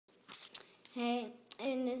Hey,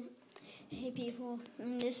 and hey people,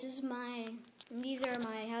 and these are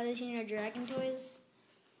my How to Train Your Dragon toys.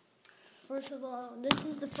 First of all, this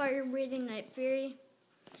is the Fire Breathing Night Fury.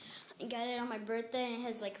 I got it on my birthday, and it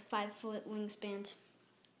has like a 5-foot wingspan.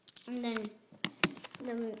 And then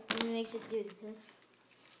it makes it do this.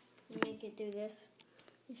 You make it do this.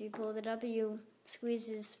 If you pull it up, you squeeze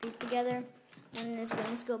his feet together, and his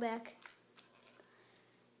wings go back.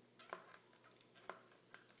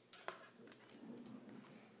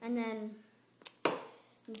 And then,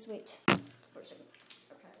 just wait for a second.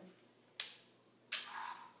 Okay.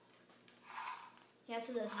 He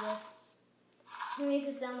also does this. He makes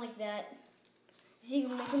it sound like that. If you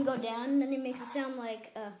make him go down, then he makes it sound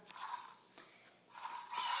like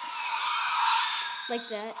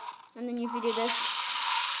that. And then if you do this,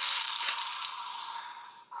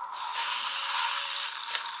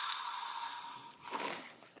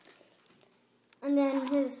 and then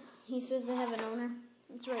he's supposed to have an owner.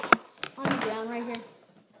 It's right on the ground right here.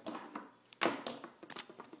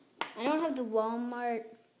 I don't have the Walmart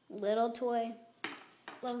little toy.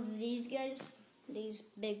 Love these guys, these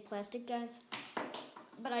big plastic guys.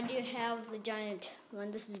 But I do have the giant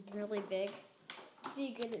one. This is really big. If you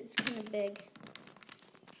get it, it's kind of big.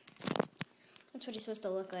 That's what he's supposed to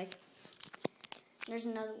look like. There's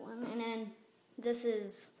another one. And then this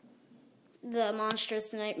is the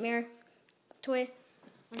Monstrous Nightmare toy.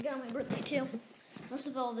 I got on my birthday too. Most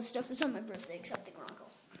of all this stuff is on my birthday except the Gronkle.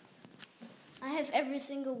 I have every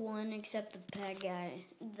single one except the bad guy,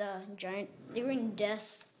 the giant, the Ring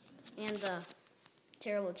Death, and the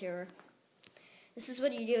Terrible Terror. This is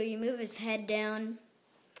what you do. You move his head down,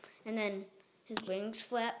 and then his wings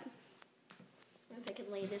flap. If I can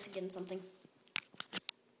lay this against something.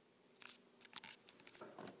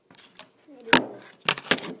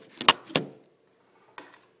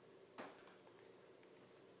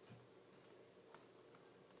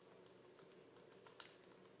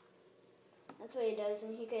 That's what he does,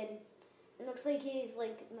 and it looks like he's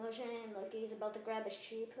like motioning like he's about to grab a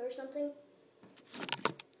sheep or something.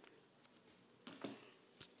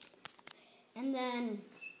 And then,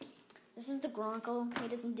 this is the Gronkle. He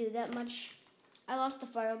doesn't do that much. I lost the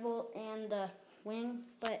firebolt and the wing,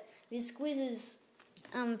 but if he squeezes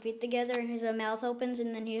feet together, his mouth opens,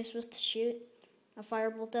 and then he's supposed to shoot a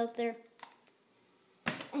firebolt out there.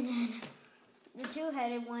 And then, the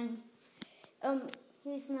two-headed one,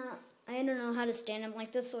 he's not... I don't know how to stand him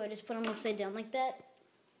like this, so I just put him upside down like that.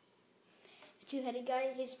 The two-headed guy,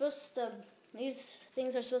 these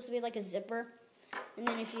things are supposed to be like a zipper. And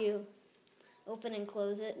then if you open and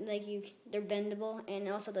close it, they're bendable, and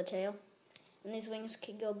also the tail. And these wings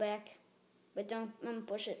can go back, but don't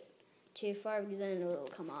push it too far because then it'll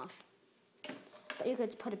come off. But you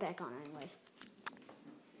could put it back on anyways.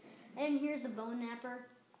 And here's the Bone Napper.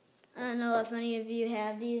 I don't know if any of you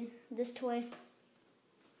have this toy.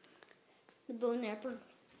 The Bone Napper.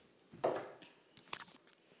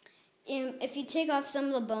 And if you take off some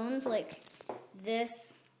of the bones, like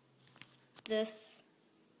this,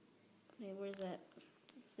 wait, where's that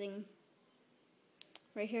thing?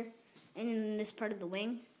 Right here. And in this part of the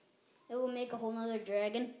wing, it will make a whole nother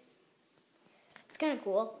dragon. It's kind of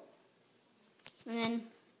cool. And then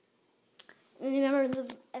remember,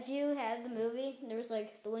 if you had the movie, there's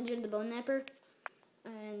like the Legend of the Bone Napper,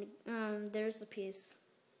 and there's the piece.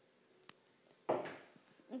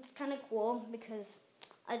 It's kind of cool because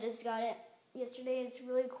I just got it yesterday. It's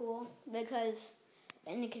really cool because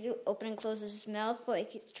it can open and close his mouth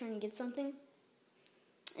like it's trying to get something.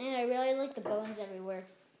 And I really like the bones everywhere.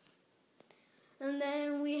 And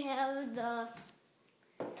then we have the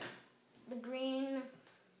green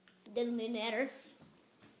Deadly Natter.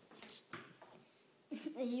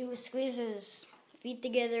 You squeeze his feet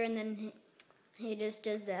together and then he just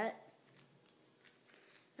does that.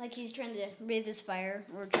 Like he's trying to breathe his fire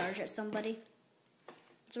or charge at somebody.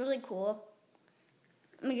 It's really cool.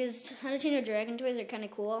 Because How to Train Your Dragon toys are kind of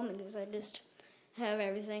cool because I just have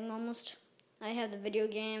everything almost. I have the video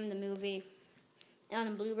game, the movie, on a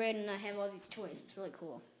Blu-ray, and I have all these toys. It's really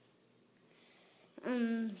cool.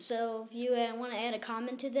 So if you want to add a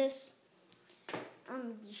comment to this,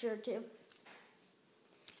 I'm sure to.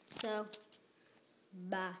 So,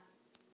 bye.